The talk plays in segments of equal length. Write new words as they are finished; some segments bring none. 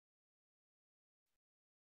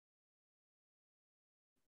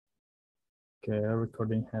Okay,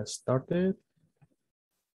 recording has started.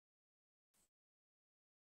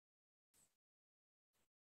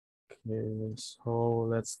 Okay, so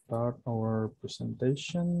let's start our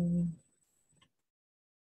presentation.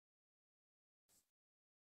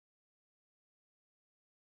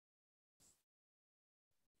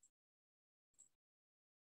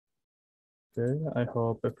 Okay, I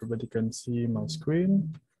hope everybody can see my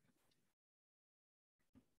screen.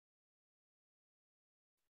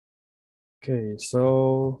 Okay,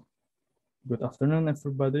 so good afternoon,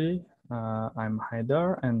 everybody. I'm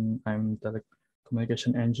Haidar, and I'm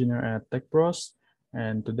telecommunication engineer at TechPros.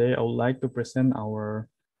 And today I would like to present our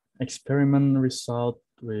experiment result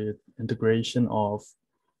with integration of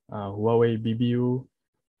Huawei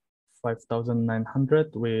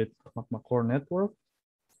BBU5900 with Magma Core Network.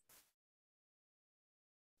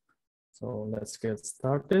 So let's get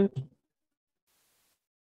started.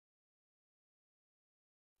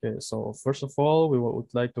 Okay, so first of all, we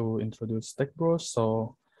would like to introduce TechPros.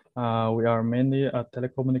 So we are mainly a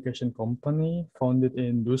telecommunication company founded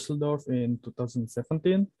in Düsseldorf in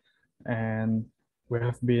 2017, and we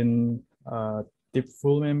have been TIP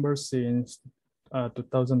full members since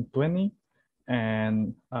 2020.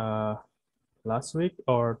 And last week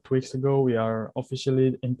or 2 weeks ago, we are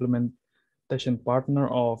officially implementation partner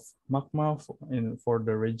of Magma for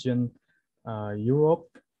the region Europe.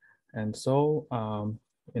 And so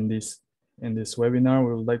in this webinar,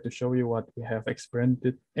 we would like to show you what we have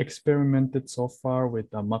experimented so far with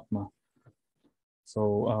Magma.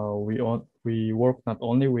 So we work not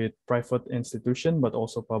only with private institutions, but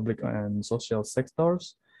also public and social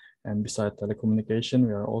sectors. And besides telecommunication,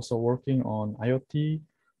 we are also working on IoT,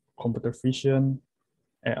 computer vision,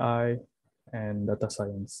 AI, and data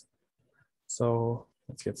science. So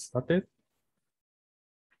let's get started.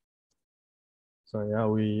 So yeah,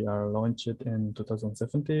 we are launched in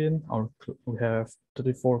 2017. We have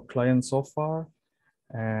 34 clients so far,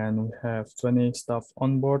 and we have 20 staff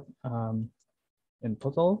on board in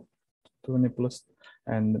total, 20 plus.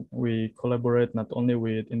 And we collaborate not only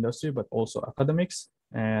with industry, but also academics.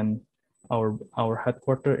 And our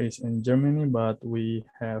headquarters is in Germany, but we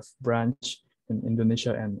have branch in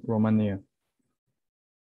Indonesia and Romania.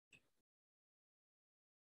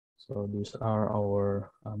 So these are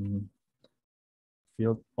our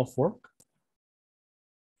field of work.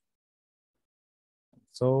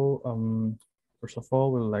 So first of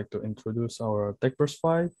all, we'd like to introduce our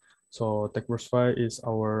TechVersify. So TechVersify is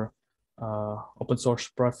our open source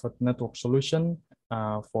private network solution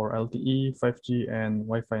for LTE, 5G, and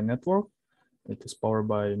Wi-Fi network. It is powered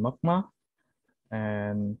by Magma,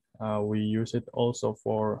 and we use it also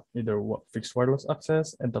for either fixed wireless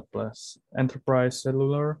access, enterprise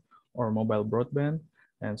cellular, or mobile broadband.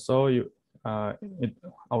 And so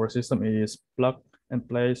our system is plug and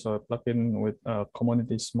play, so plug in with a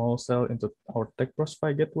community small cell into our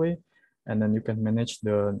TechVersify gateway, and then you can manage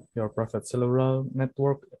your private cellular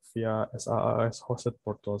network via SaaS hosted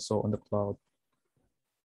portal, so on the cloud.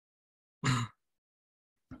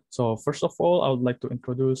 So first of all, I would like to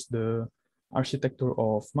introduce the architecture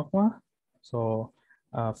of Magma. So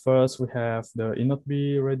first we have the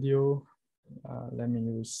InnoB radio. Let me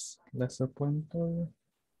use laser pointer.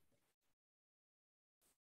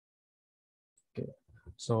 Okay.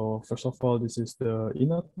 So first of all, this is the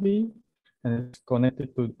InnoB, and it's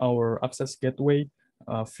connected to our access gateway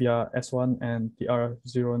via S1 and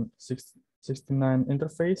TR069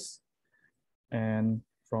 interface. And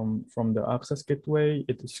from the access gateway,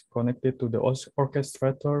 it is connected to the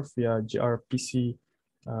orchestrator via gRPC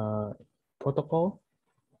protocol.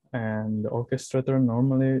 And the orchestrator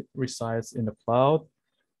normally resides in the cloud.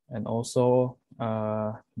 And also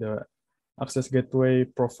the access gateway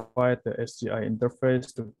provides the SGI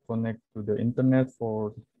interface to connect to the internet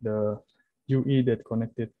for the UE that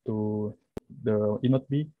connected to the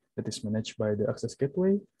InnoB that is managed by the access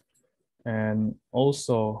gateway. And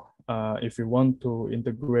also, if you want to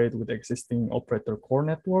integrate with existing operator core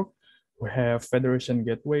network, we have federation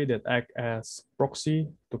gateway that act as proxy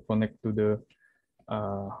to connect to the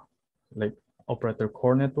like operator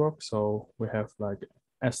core network. So we have like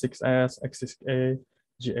S6S, X6A,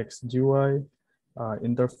 GXGY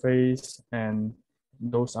interface, and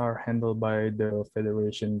those are handled by the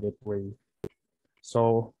federation gateway.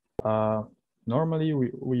 So normally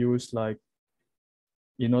we use like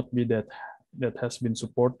InnoB that has been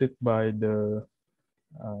supported by the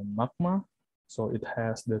Magma. So it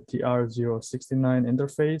has the TR069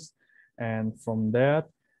 interface, and from that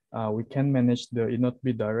we can manage the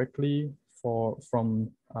InnoB directly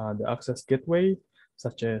from the access gateway,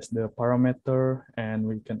 such as the parameter, and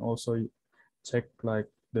we can also check like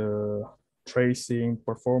the tracing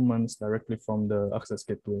performance directly from the access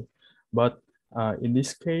gateway. But in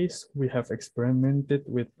this case, we have experimented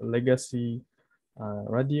with legacy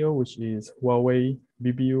radio, which is Huawei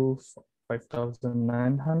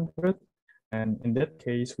BBU5900. And in that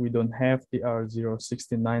case, we don't have the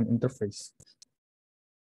R069 interface.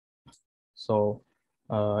 So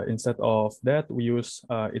instead of that, we use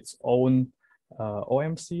its own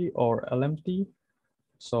OMC or LMT.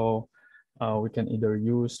 So we can either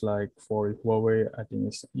use, like for Huawei, I think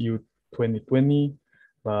it's U2020,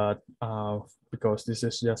 but because this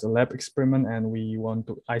is just a lab experiment and we want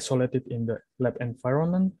to isolate it in the lab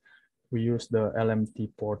environment, we use the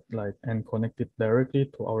LMT port and connect it directly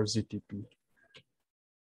to our ZTP.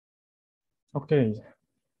 Okay,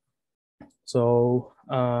 so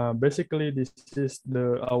basically this is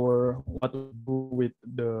our what we do with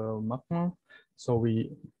the Magma. So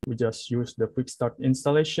we just use the quick start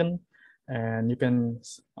installation, and you can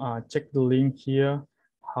check the link here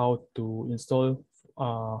how to install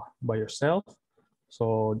by yourself.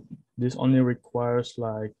 So this only requires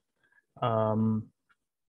like a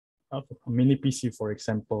mini PC, for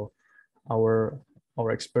example. Our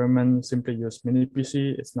experiment simply use mini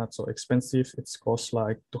PC. It's not so expensive. It's cost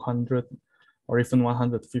like 200 or even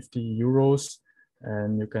 150 euros.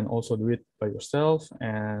 And you can also do it by yourself.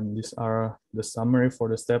 And these are the summary for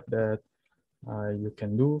the step that you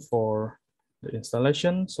can do for the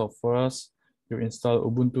installation. So first, you install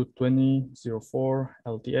Ubuntu 20.04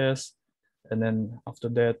 LTS. And then after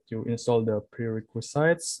that, you install the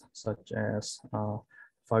prerequisites such as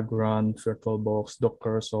Vagrant, VirtualBox,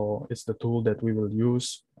 Docker. So it's the tool that we will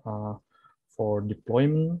use for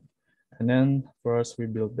deployment. And then first we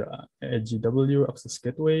build the AGW access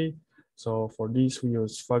gateway. So for this, we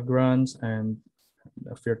use Vagrant and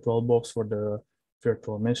the VirtualBox for the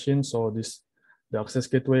virtual machine. So the access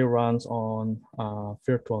gateway runs on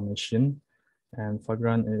virtual machine, and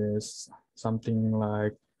Vagrant is something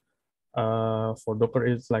like for Docker,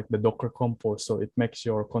 it's like the Docker Compose. So it makes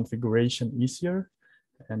your configuration easier.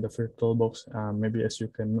 And the VirtualBox, maybe as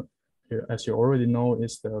you already know,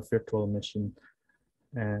 is the virtual machine.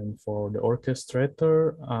 And for the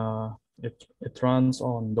orchestrator, it runs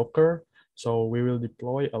on Docker. So we will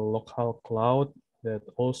deploy a local cloud that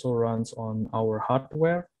also runs on our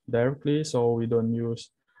hardware directly. So we don't use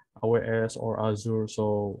AWS or Azure.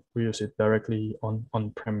 So we use it directly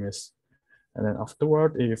on premise. And then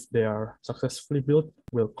afterward, if they are successfully built,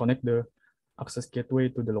 we'll connect the access gateway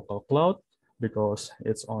to the local cloud, because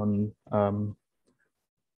it's on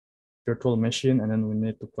virtual machine, and then we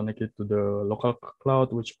need to connect it to the local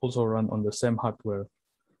cloud, which also run on the same hardware.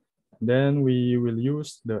 Then we will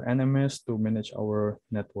use the NMS to manage our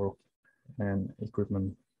network and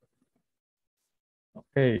equipment.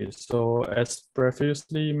 Okay, so as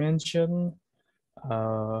previously mentioned,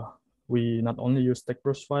 we not only use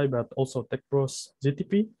TechBros 5, but also TechBros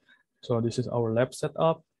ZTP. So this is our lab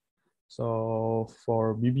setup. So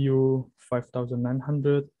for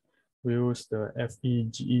BBU5900, we use the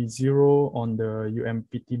FEGE0 on the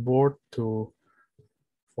UMPT board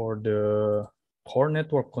for the core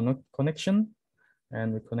network connection.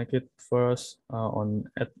 And we connect it first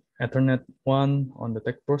on Ethernet 1 on the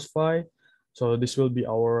TechBros 5. So this will be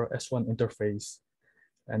our S1 interface.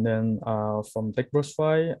 And then from TechBros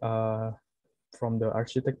 5, from the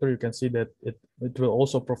architecture, you can see that it will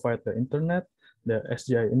also provide the internet, the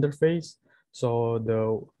SDI interface. So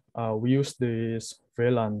we use this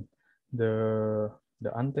VLAN, the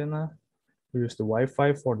antenna. We use the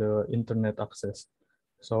Wi-Fi for the internet access.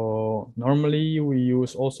 So normally we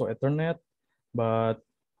use also Ethernet, but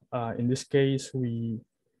in this case we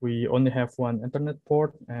only have one Ethernet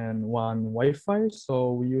port and one Wi-Fi.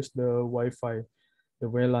 So we use the Wi-Fi, the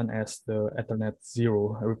VLAN, as the Ethernet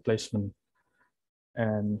 0 replacement.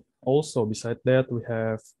 And also beside that, we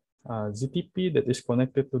have ZTP that is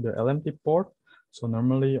connected to the LMT port. So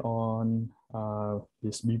normally on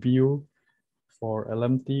this BBU for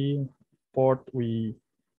LMT port, we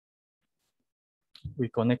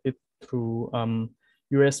connect it through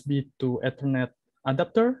USB to Ethernet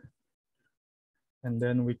adapter. And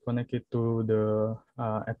then we connect it to the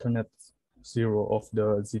Ethernet 0 of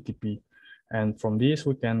the ZTP. And from this,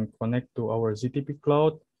 we can connect to our ZTP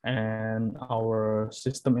cloud, and our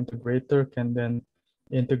system integrator can then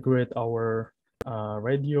integrate our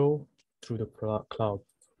radio through the cloud.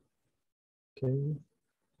 Okay.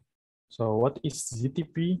 So what is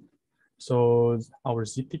ZTP? So our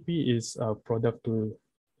ZTP is a product to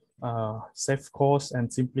save costs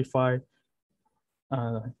and simplify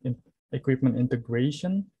equipment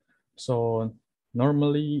integration. So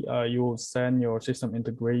normally you send your system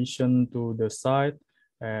integration to the site,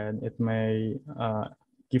 and it may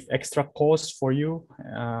give extra costs for you.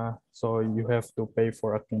 So you have to pay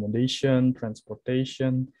for accommodation,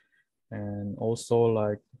 transportation, and also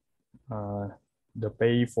like the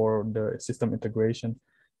pay for the system integration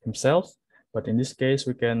himself. But in this case,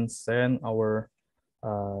 we can send our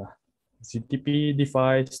ZTP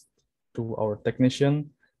device to our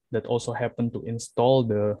technician that also happen to install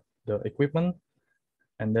the equipment.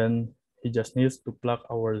 And then he just needs to plug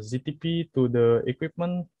our ZTP to the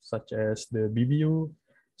equipment, such as the BBU.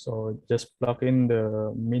 So just plug in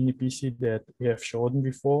the mini PC that we have shown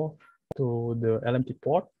before to the LMT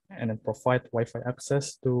port, and then provide Wi-Fi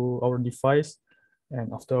access to our device.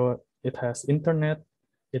 And after it has internet,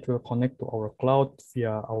 it will connect to our cloud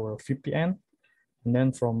via our VPN. And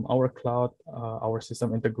then from our cloud, our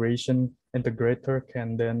system integrator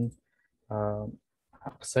can then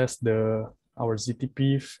access our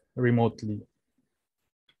ZTP remotely.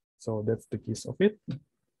 So that's the gist of it.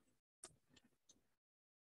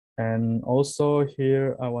 And also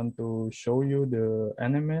here, I want to show you the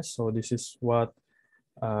NMS. So this is what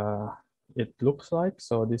it looks like.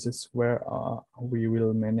 So this is where we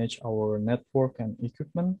will manage our network and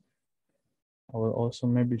equipment. I will also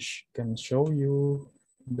maybe can show you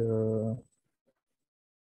the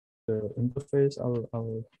interface.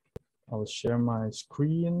 I'll share my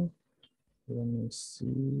screen. Let me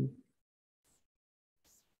see.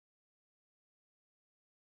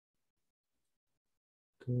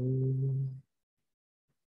 Okay.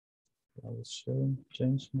 I'll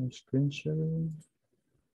change my screen sharing.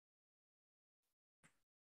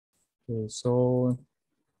 Okay, so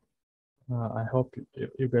I hope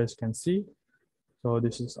you guys can see. So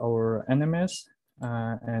this is our NMS,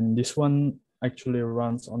 and this one actually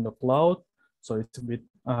runs on the cloud. So it's a bit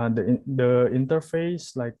the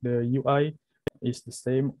interface, like the UI, is the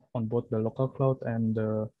same on both the local cloud and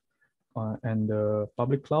the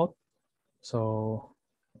public cloud. So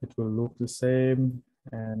it will look the same,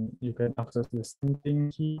 and you can access the same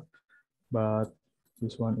thing here, but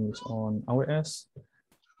this one is on AWS.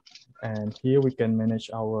 And here we can manage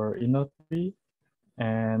our inode.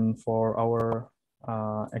 And for our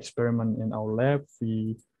experiment in our lab,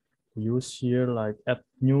 we use here like add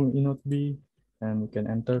new inode, and we can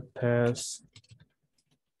enter test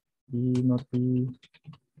inode,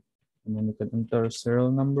 and then we can enter serial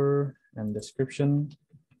number and description.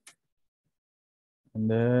 And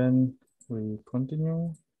then we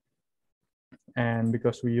continue. And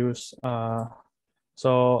because we use,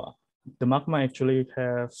 so the Magma actually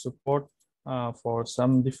have support for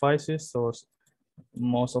some devices. So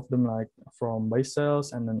most of them like from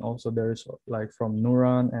Bicells, and then also there is like from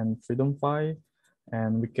Neuron and FreedomFi,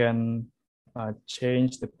 and we can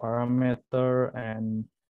change the parameter and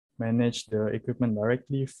manage the equipment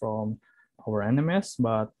directly from our NMS.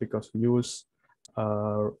 But because we use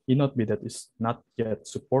inode that is not yet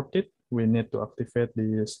supported, we need to activate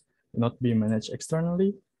this inode managed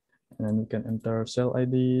externally, and then we can enter cell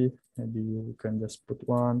ID. Maybe we can just put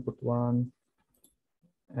one.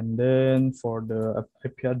 And then for the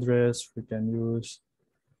IP address, we can use,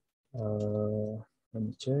 let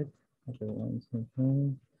me check, okay,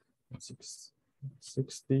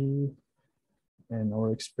 660. And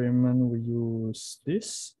our experiment, we use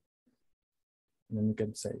this, and then we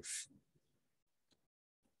can save.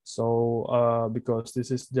 So because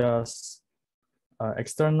this is just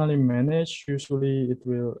externally managed, usually it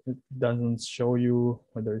doesn't show you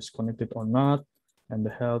whether it's connected or not. And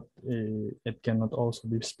the health, it cannot also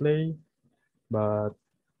display. But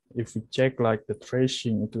if we check like the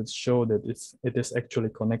tracing, it would show that it is actually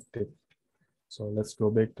connected. So let's go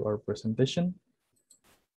back to our presentation.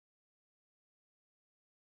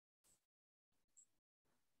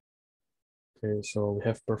 Okay, so we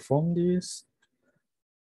have performed this.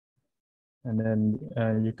 And then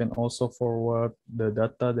you can also forward the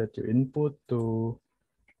data that you input to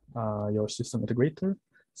your system integrator.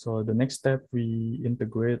 So the next step, we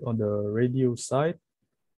integrate on the radio side.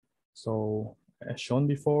 So as shown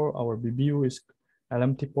before, our BBU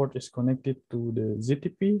LMT port is connected to the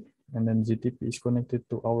ZTP, and then ZTP is connected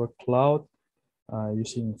to our cloud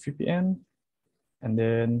using VPN. And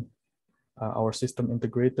then our system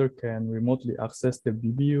integrator can remotely access the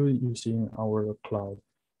BBU using our cloud.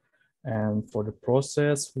 And for the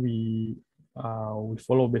process, we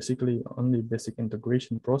follow basically only basic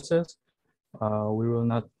integration process. We will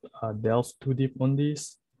not delve too deep on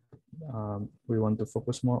this. We want to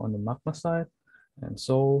focus more on the Magma side. And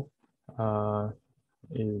so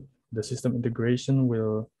the system integration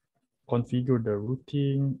will configure the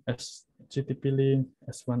routing, HTTP link,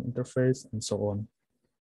 S1 interface, and so on.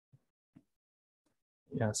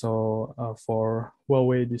 Yeah, so for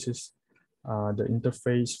Huawei, this is the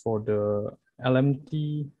interface for the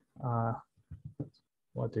LMT,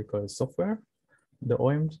 what do you call it, software, the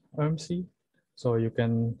OMC. So you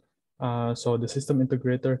can, so the system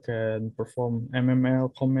integrator can perform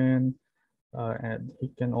MML command, and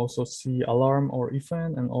it can also see alarm or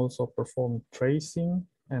event, and also perform tracing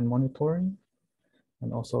and monitoring,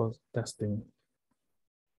 and also testing.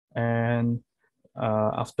 And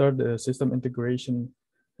after the system integration,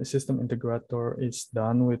 the system integrator is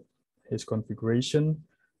done with his configuration,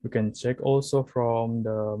 we can check also from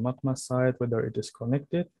the Magma side whether it is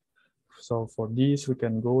connected. So for this, we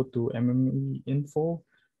can go to MME info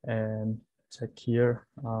and check here.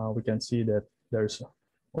 We can see that there's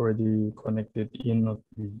already connected in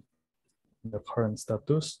the current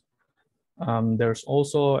status. There's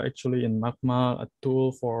also actually in Magma a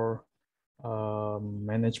tool for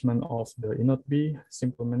management of the inode,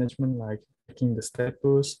 simple management like checking the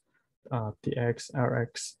status, TX,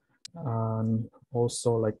 RX, and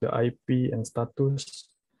also like the IP and status.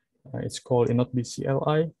 It's called inode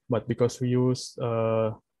CLI, but because we use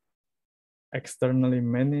externally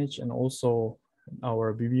managed and also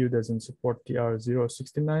our BBU doesn't support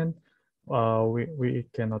TR069, we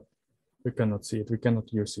cannot see it, we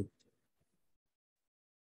cannot use it.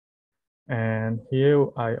 And here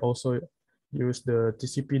I also use the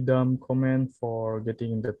TCP dump command for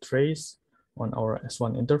getting the trace on our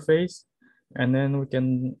S1 interface. And then we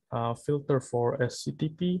can filter for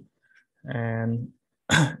SCTP, and,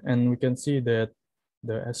 and we can see that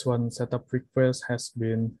the S1 setup request has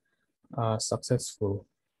been successful.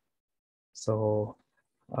 So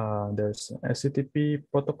there's SCTP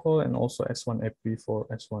protocol and also S1FP for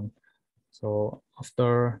S1. So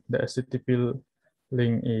after the SCTP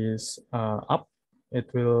link is up,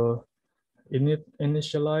 it will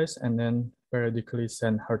initialize and then periodically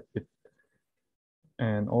send heartbeat.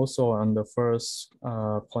 And also on the first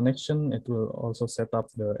connection, it will also set up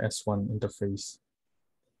the S1 interface.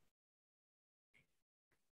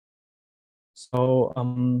 So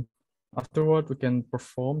afterward, we can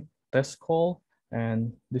perform test call,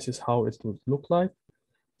 and this is how it would look like.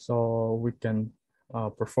 So we can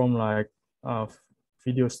perform like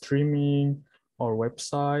video streaming or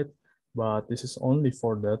website, but this is only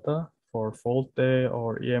for data. For VoLTE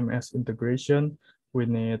or EMS integration, we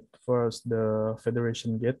need first the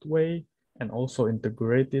federation gateway and also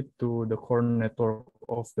integrate it to the core network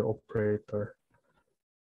of the operator.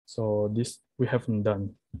 So this we haven't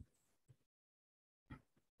done.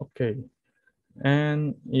 Okay,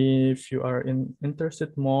 and if you are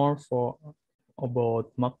interested more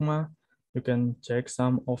about Magma, you can check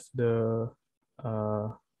some of the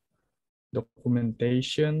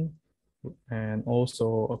documentation and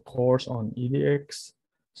also a course on EDX.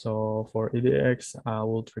 So for EDX, I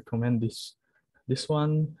would recommend this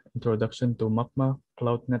one, Introduction to Magma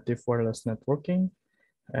Cloud Native Wireless Networking.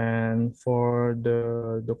 And for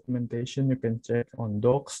the documentation, you can check on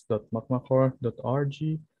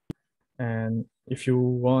docs.magmacore.org. And if you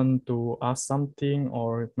want to ask something,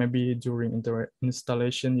 or maybe during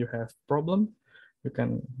installation you have problem, you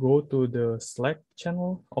can go to the Slack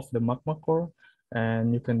channel of the Magma Core,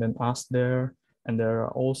 and you can then ask there. And there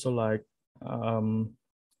are also like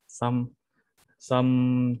some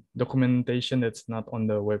documentation that's not on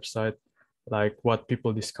the website, like what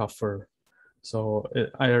people discover. So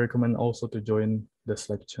I recommend also to join the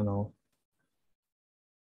Slack channel.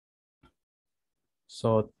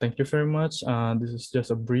 So thank you very much. This is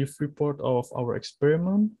just a brief report of our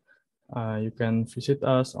experiment. You can visit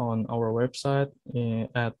us on our website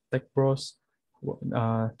at TechBros,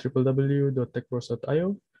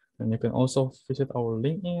 www.techbros.io. And you can also visit our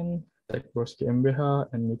LinkedIn, TechBros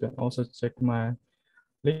GmbH, and you can also check my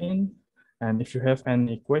LinkedIn. And if you have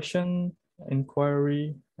any question,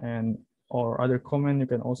 inquiry, and or other comment, you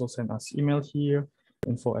can also send us email here,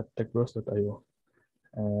 info@techbros.io.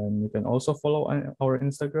 And you can also follow our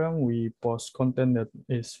Instagram. We post content that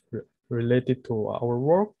is related to our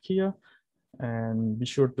work here, and be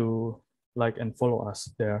sure to like and follow us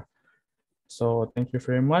there. So thank you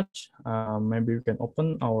very much. Maybe we can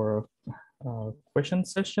open our question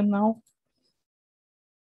session now.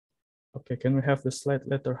 Okay, can we have the slide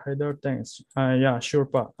letter header? Thanks. Yeah, sure,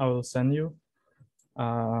 Pa. I will send you.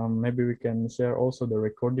 Maybe we can share also the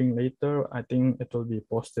recording later. I think it will be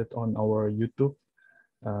posted on our YouTube.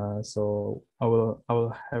 So I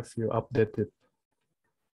will have you updated.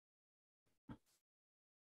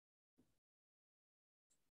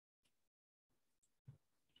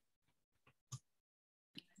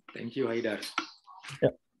 Thank you, Haidar.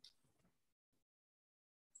 Yeah.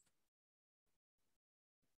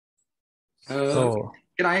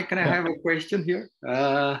 Can I yeah. have a question here?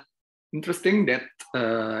 Interesting that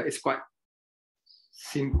it's quite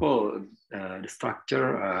simple. The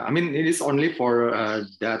structure. I mean, it is only for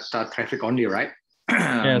data traffic only, right?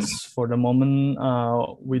 Yes, for the moment,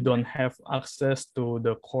 we don't have access to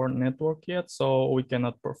the core network yet, so we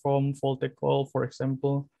cannot perform fault call, for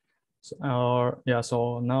example. So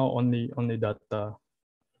now only data.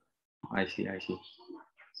 I see.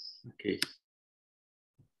 Okay.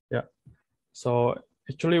 Yeah. So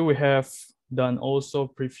actually, we have done also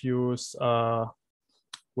previous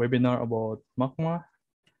webinar about Magma.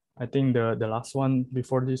 I think the last one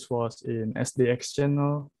before this was in SDX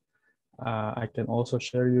channel. I can also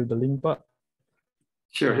share you the link, but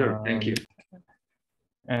Sure. Thank you.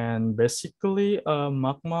 And basically,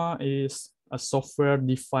 Magma is a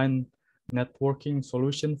software-defined networking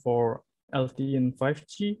solution for LTE and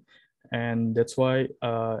 5G, and that's why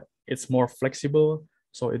it's more flexible.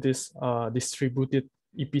 So it is distributed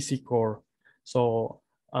EPC core. So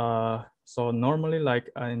normally,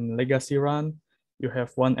 like in legacy run, you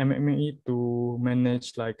have one MME to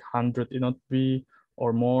manage like 100 InnoB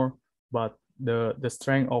or more, but the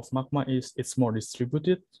strength of Magma is it's more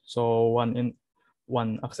distributed. So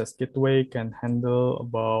one access gateway can handle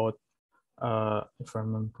about, if I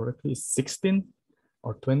remember correctly, 16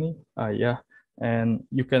 or 20. Yeah, and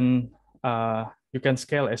you can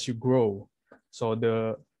scale as you grow. So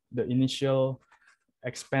the initial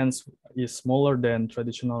expense is smaller than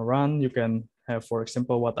traditional run. You can have, for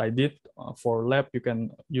example, what I did for lab. You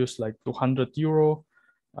can use like 200 euro,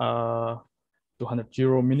 200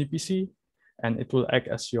 euro mini PC, and it will act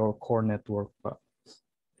as your core network.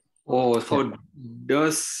 Oh, so Yeah.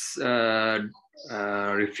 those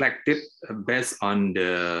reflected based on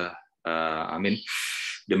the I mean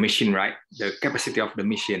the machine, right? The capacity of the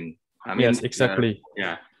machine. I mean, Yes, exactly.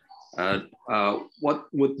 Yeah. What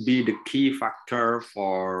would be the key factor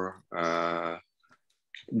for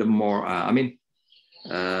the more? I mean,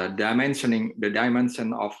 the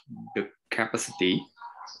dimension of the capacity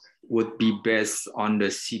would be based on the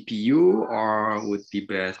CPU or would be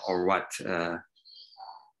based or what?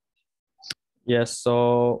 Yes,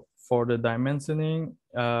 so for the dimensioning,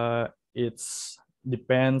 it's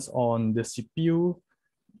depends on the CPU,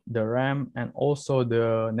 the RAM, and also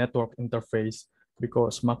the network interface,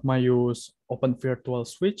 because Magma use open virtual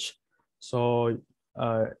switch. So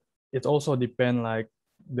it also depends like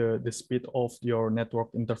the speed of your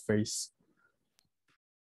network interface.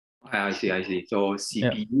 I see. So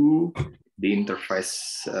CPU, yeah. The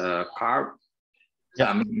interface card,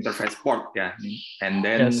 yeah. Interface port, yeah, and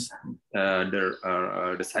then yes.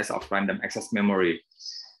 The size of random access memory,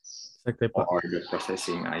 exactly, or the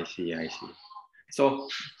processing. I see. So,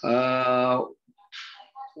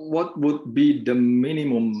 what would be the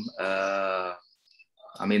minimum?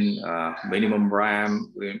 Minimum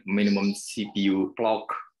RAM, minimum CPU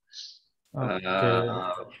clock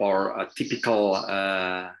for a typical.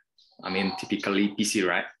 Typical EPC,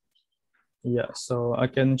 right? Yeah, so I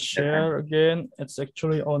can share again. It's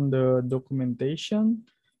actually on the documentation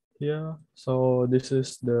here. So this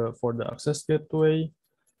is for the access gateway.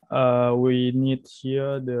 We need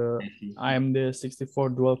here the AMD 64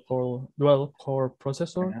 dual core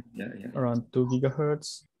processor, around 2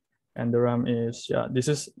 gigahertz, and the RAM is, this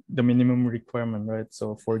is the minimum requirement, right?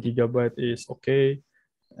 So 4 gigabyte is okay,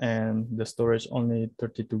 and the storage only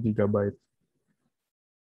 32 gigabyte.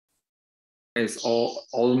 It's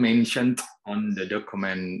all mentioned on the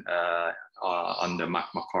document on the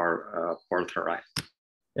Magma Core portal, right?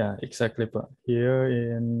 Yeah, exactly. But here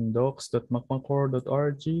in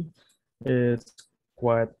docs.magmacore.org, it's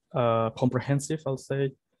quite comprehensive, I'll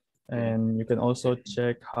say. And you can also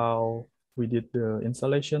check how we did the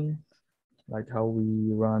installation, like how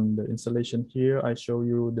we run the installation here. I show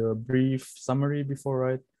you the brief summary before,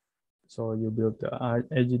 right? So you build the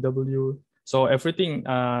AGW. So everything,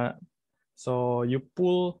 so you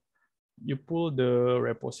pull the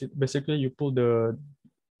repository. Basically, you pull the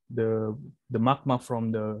Magma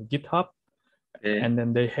from the GitHub, and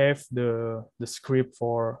then they have the script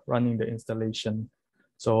for running the installation.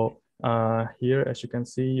 So here, as you can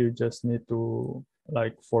see, you just need to,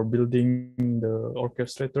 like, for building the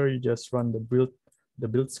orchestrator, you just run the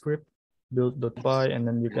build script, build.py, and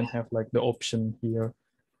then you can have like the option here.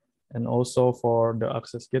 And also for the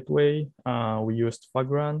access gateway, we used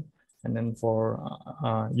Vagrant. And then for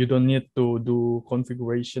you don't need to do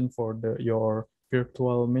configuration for your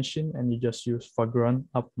virtual machine, and you just use Vagrant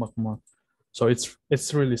up Magma. So it's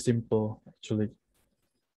really simple, actually.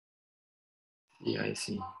 Yeah, I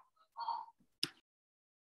see.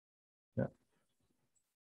 Yeah.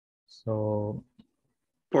 So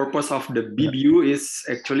purpose of the BBU is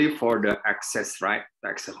actually for the access, right? The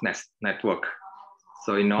access network.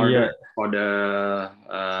 So in order for the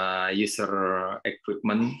user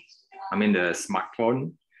equipment, I mean the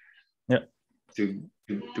smartphone, to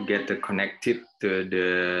get connected to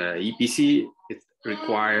the EPC, it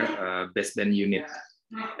requires a baseband unit.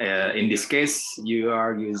 In this case, you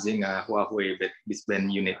are using a Huawei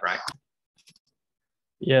baseband unit, right?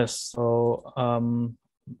 Yes. So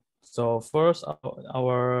first,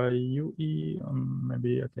 our UE.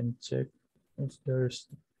 Maybe I can check if there's.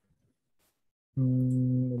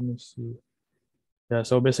 Let me see. Yeah.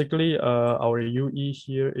 So basically, our UE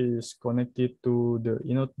here is connected to the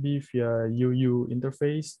inode B via UU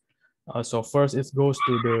interface. So first, it goes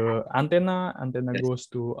to the antenna. Antenna goes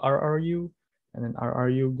to RRU, and then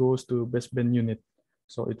RRU goes to baseband unit.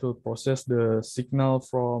 So it will process the signal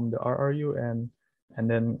from the RRU and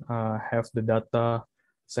then have the data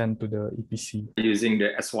sent to the EPC. Using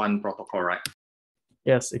the S1 protocol, right?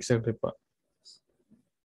 Yes, exactly.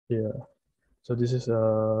 Yeah. So this is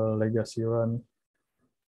a legacy run.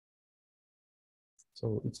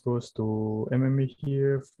 So it goes to MME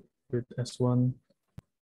here with S1.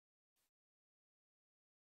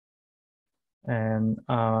 And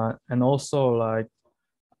also like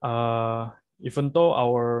even though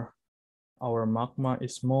our Magma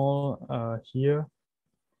is small here,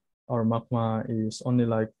 our Magma is only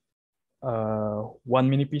like one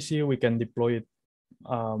mini PC. We can deploy it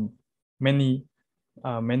many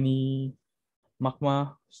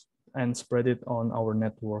Magma and spread it on our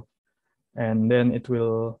network, and then it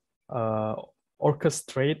will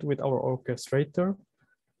orchestrate with our orchestrator.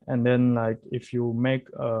 And then like if you make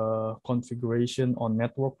a configuration on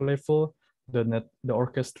network level, the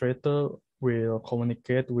orchestrator will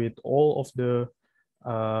communicate with all of the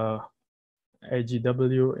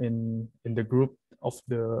AGW in the group of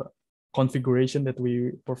the configuration that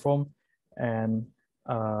we perform, and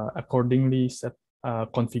accordingly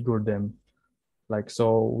configure them. Like,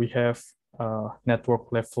 so we have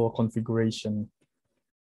network level configuration.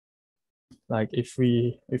 Like if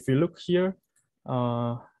we look here,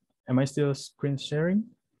 am I still screen sharing?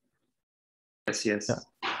 Yes.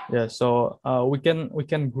 Yeah. So we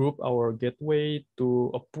can group our gateway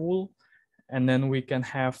to a pool, and then we can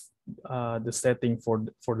have the setting for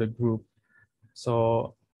the group.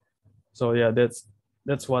 So yeah,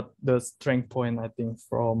 that's what the strength point, I think,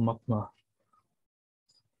 from Magma.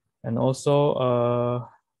 And also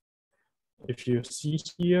if you see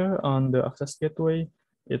here on the access gateway,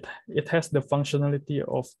 it has the functionality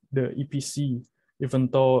of the EPC, even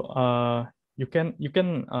though you can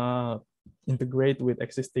integrate with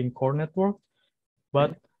existing core network,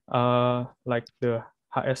 but like the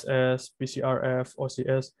HSS, PCRF,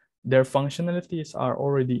 OCS, their functionalities are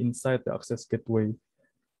already inside the access gateway.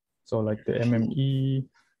 So like the MME,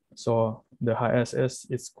 so the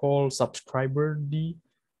HSS is called subscriber D,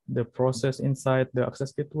 the process inside the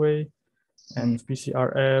access gateway, and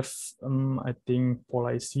PCRF, I think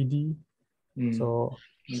PolyCD. So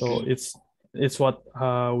it's what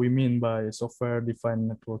we mean by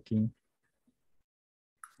software-defined networking.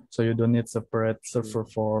 So you don't need separate server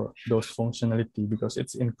for those functionality because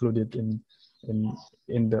it's included in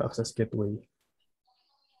the access gateway.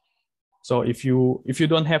 So if you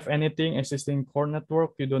don't have anything existing core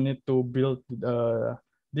network, you don't need to build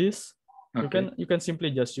this. You can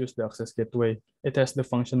simply just use the access gateway. It has the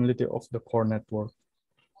functionality of the core network.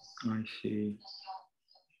 I see.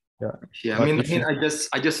 Yeah. Yeah. I mean, I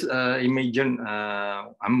just imagine.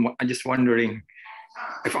 I'm just wondering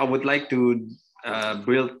if I would like to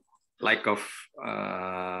build like a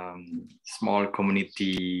small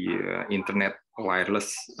community internet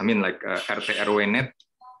wireless. I mean, like RT/RW net.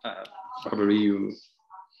 Probably you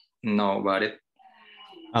know about it.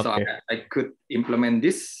 Okay. So I could implement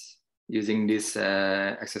this using this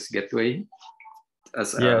access gateway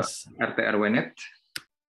as a RT/RW net.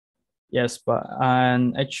 Yes,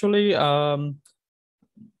 and actually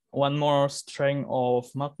one more strength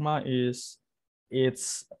of Magma is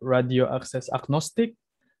it's radio access agnostic.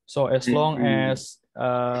 So as long as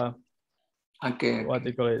what do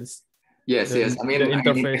you call it? Yes. I mean, the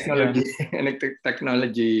interface,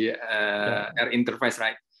 technology air interface,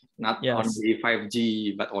 right? Not only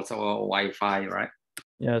 5G but also Wi-Fi, right?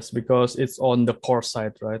 Yes, because it's on the core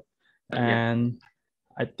side, right? And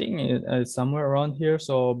I think it's somewhere around here.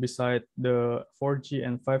 So beside the 4G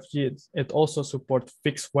and 5G, it also supports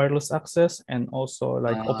fixed wireless access and also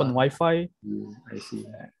like open Wi-Fi. I see.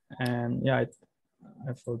 And yeah,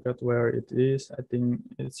 I forgot where it is. I think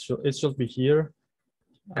it should be here.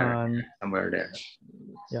 And somewhere there.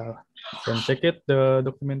 Yeah, you can check it, the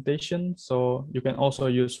documentation. So you can also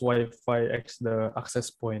use Wi-Fi as the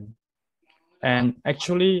access point. And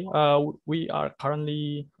actually, we are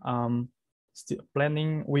currently still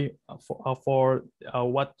planning for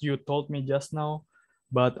what you told me just now,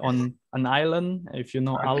 but on an island, if you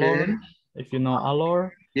know Okay.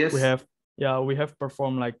 Alor, Yes. we have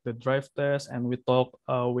performed like the drive test, and we talk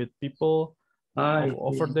with people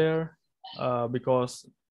over there because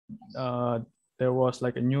there was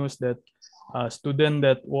like a news that a student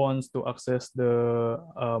that wants to access the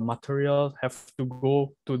material have to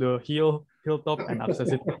go to the hilltop and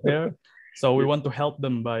access it there. So we want to help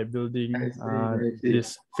them by building I see.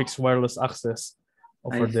 this fixed wireless access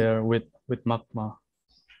over there with Magma.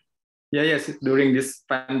 Yeah, yes. During this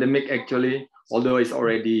pandemic, actually, although it's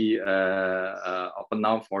already open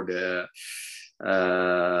now for the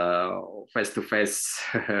face-to-face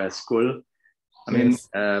school, I mean,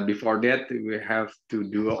 before that, we have to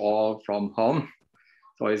do all from home.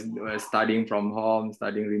 So it's studying from home,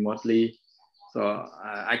 studying remotely. So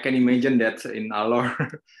I can imagine that in Alor.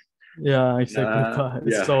 Yeah,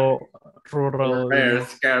 exactly. It's so rural. Very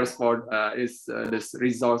scarce for is this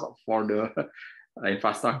resource for the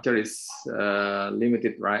infrastructure is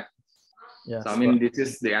limited, right? Yes, so I mean, this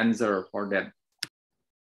is the answer for that.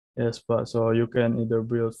 Yes, but so you can either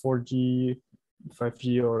build 4G,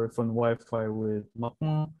 5G, or even Wi-Fi with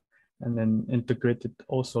Magma, and then integrate it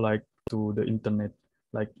also like to the internet.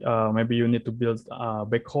 Like maybe you need to build a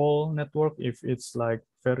backhaul network if it's like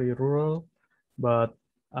very rural, but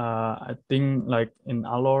I think like in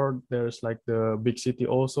Alor there's like the big city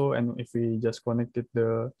also, and if we just connected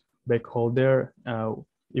the backhaul there,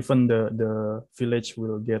 even the village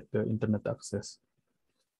will get the internet access.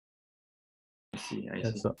 I see.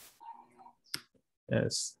 Yes.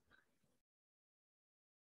 Yes.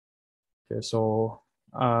 Okay, so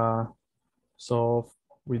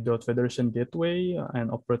without Federation Gateway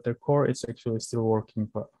and Operator Core, it's actually still working.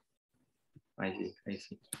 But I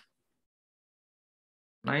see.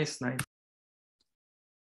 Nice.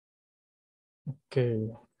 Okay.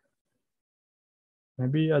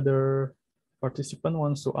 Maybe other participant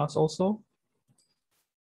wants to ask also.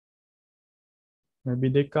 Maybe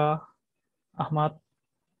Deka, Ahmad.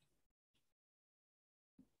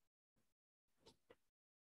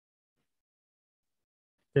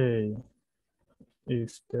 Okay.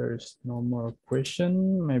 If there's no more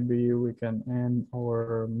question, maybe we can end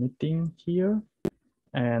our meeting here.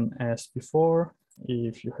 And as before,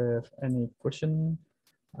 if you have any question,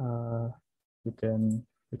 you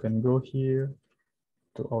can go here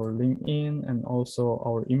to our LinkedIn and also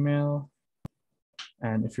our email.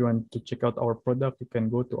 And if you want to check out our product, you can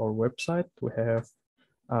go to our website. We have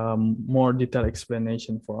more detailed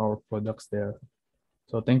explanation for our products there.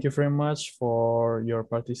 So thank you very much for your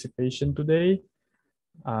participation today.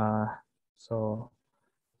 So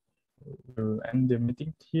we'll end the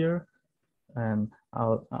meeting here, and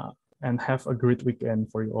and have a great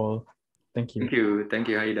weekend for you all. Thank you. Thank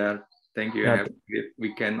you, Haidar. Thank you. Have a great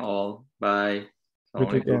weekend all. Bye.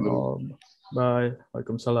 Good weekend all. Bye.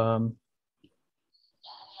 Waalaikumsalam.